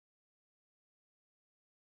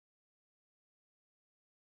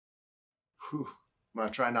Whew. I'm going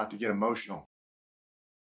to try not to get emotional.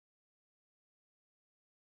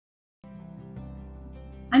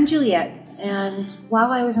 I'm Juliet, and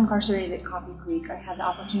while I was incarcerated at Coffee Creek, I had the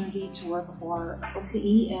opportunity to work for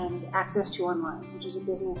OCE and Access to Online, which is a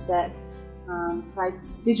business that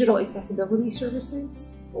provides digital accessibility services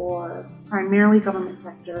for primarily government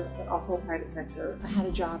sector, but also private sector. I had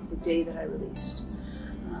a job the day that I released.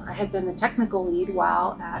 I had been the technical lead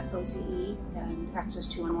while at OCE and Access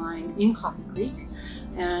to Online in Coffee Creek,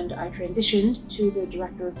 and I transitioned to the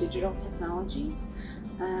Director of Digital Technologies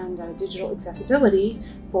and digital accessibility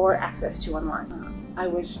for Access to Online. I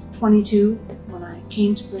was 22 when I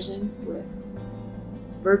came to prison with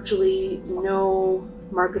virtually no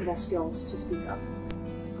marketable skills to speak of.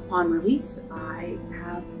 Upon release, I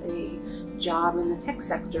have a job in the tech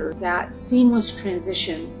sector. That seamless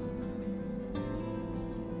transition,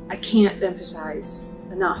 I can't emphasize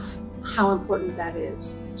enough how important that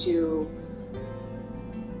is to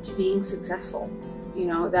being successful. You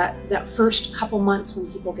know, that first couple months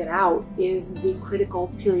when people get out is the critical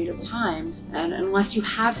period of time. And unless you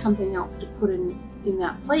have something else to put in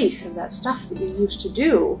that place of that stuff that you used to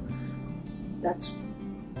do, that's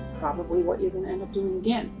probably what you're going to end up doing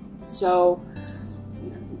again. So you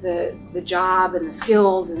know, the job and the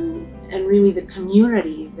skills and really the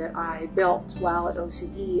community that I built while at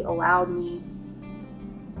OCE allowed me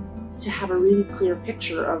to have a really clear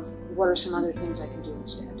picture of what are some other things I can do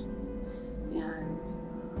instead. And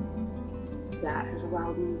that has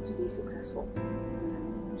allowed me to be successful.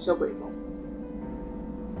 And I'm so grateful.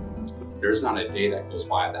 There's not a day that goes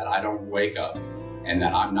by that I don't wake up and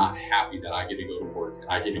that I'm not happy that I get to go to work and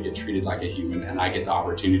I get to get treated like a human and I get the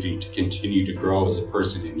opportunity to continue to grow as a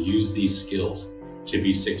person and use these skills to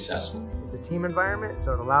be successful. It's a team environment,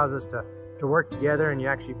 so it allows us to work together, and you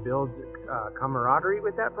actually build camaraderie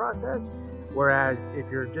with that process. Whereas if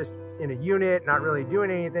you're just in a unit, not really doing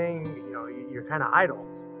anything, you know, you're kind of idle.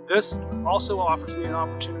 This also offers me an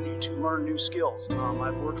opportunity to learn new skills.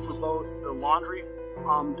 I've worked for both the laundry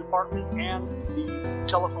department and the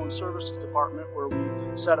telephone services department, where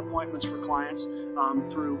we set appointments for clients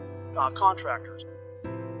through contractors.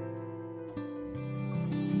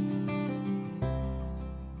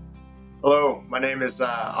 Hello, my name is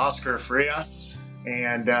Oscar Frias,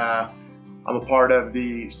 and I'm a part of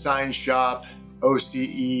the Sign Shop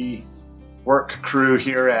OCE work crew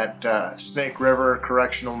here at Snake River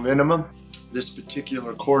Correctional Minimum. This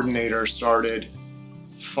particular coordinator started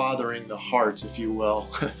fathering the hearts, if you will,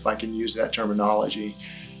 if I can use that terminology.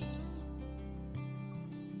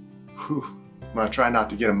 Whew. I'm going to try not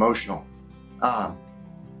to get emotional.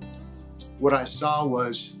 What I saw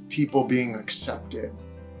was people being accepted,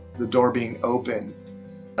 the door being open.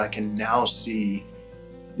 I can now see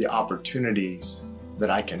the opportunities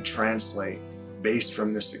that I can translate based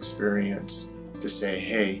from this experience to say,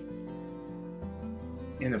 hey,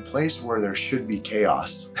 in a place where there should be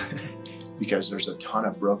chaos, because there's a ton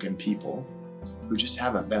of broken people who just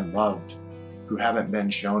haven't been loved, who haven't been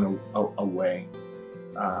shown a way,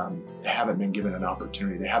 they haven't been given an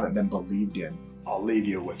opportunity, they haven't been believed in. I'll leave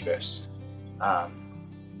you with this.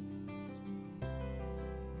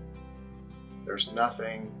 There's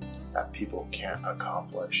nothing that people can't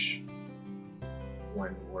accomplish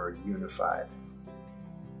when we're unified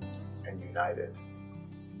and united.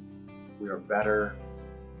 We are better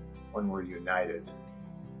when we're united.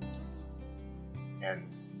 And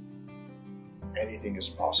anything is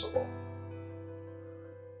possible.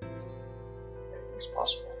 Anything's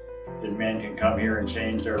possible. That men can come here and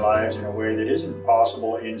change their lives in a way that isn't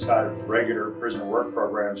possible inside of regular prisoner work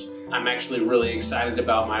programs. I'm actually really excited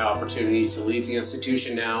about my opportunity to leave the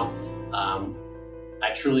institution now.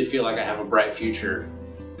 I truly feel like I have a bright future,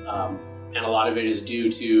 and a lot of it is due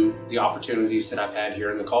to the opportunities that I've had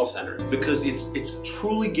here in the call center. Because it's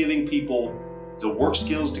truly giving people the work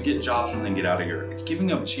skills to get jobs when they get out of here. It's giving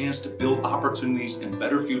them a chance to build opportunities and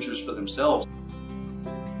better futures for themselves.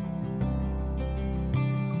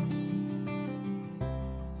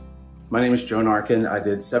 My name is Joe Narkin. I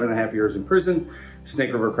did 7.5 years in prison,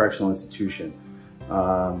 Snake River Correctional Institution.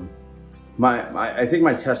 I think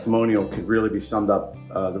my testimonial could really be summed up.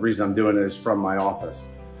 The reason I'm doing it is from my office.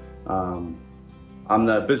 I'm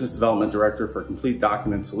the Business Development Director for Complete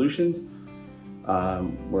Document Solutions.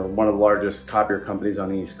 We're one of the largest copier companies on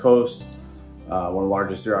the East Coast, one of the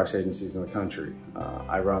largest Xerox agencies in the country.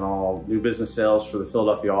 I run all new business sales for the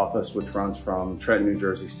Philadelphia office, which runs from Trenton, New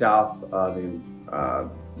Jersey south, the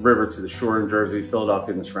river to the shore in Jersey,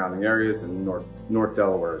 Philadelphia and the surrounding areas, and North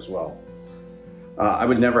Delaware as well. I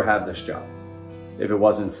would never have this job if it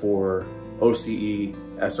wasn't for OCE,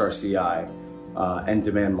 SRCI, and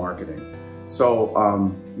demand marketing.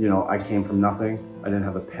 So, you know, I came from nothing. I didn't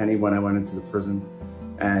have a penny when I went into the prison.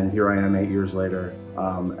 And here I am 8 years later,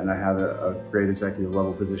 and I have a great executive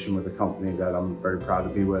level position with a company that I'm very proud to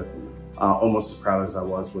be with, almost as proud as I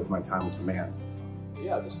was with my time with Command.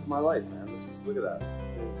 Yeah, this is my life, man. This is, look at that.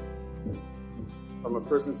 From a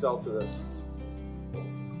prison cell to this.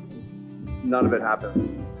 None of it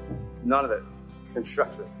happens. None of it.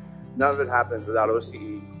 Construction. None of it happens without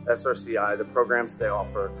OCE, SRCI, the programs they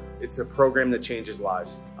offer. It's a program that changes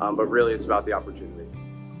lives, but really it's about the opportunity.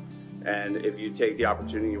 And if you take the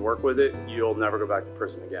opportunity and work with it, you'll never go back to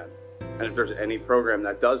prison again. And if there's any program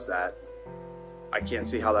that does that, I can't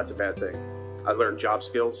see how that's a bad thing. I learned job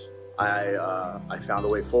skills, I found a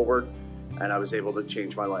way forward, and I was able to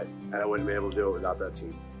change my life. And I wouldn't be able to do it without that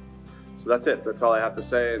team. So that's it. That's all I have to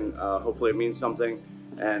say, and hopefully it means something.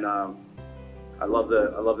 And I love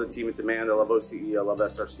the team at Demand. I love OCE. I love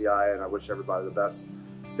SRCI, and I wish everybody the best.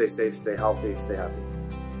 Stay safe, stay healthy, stay happy.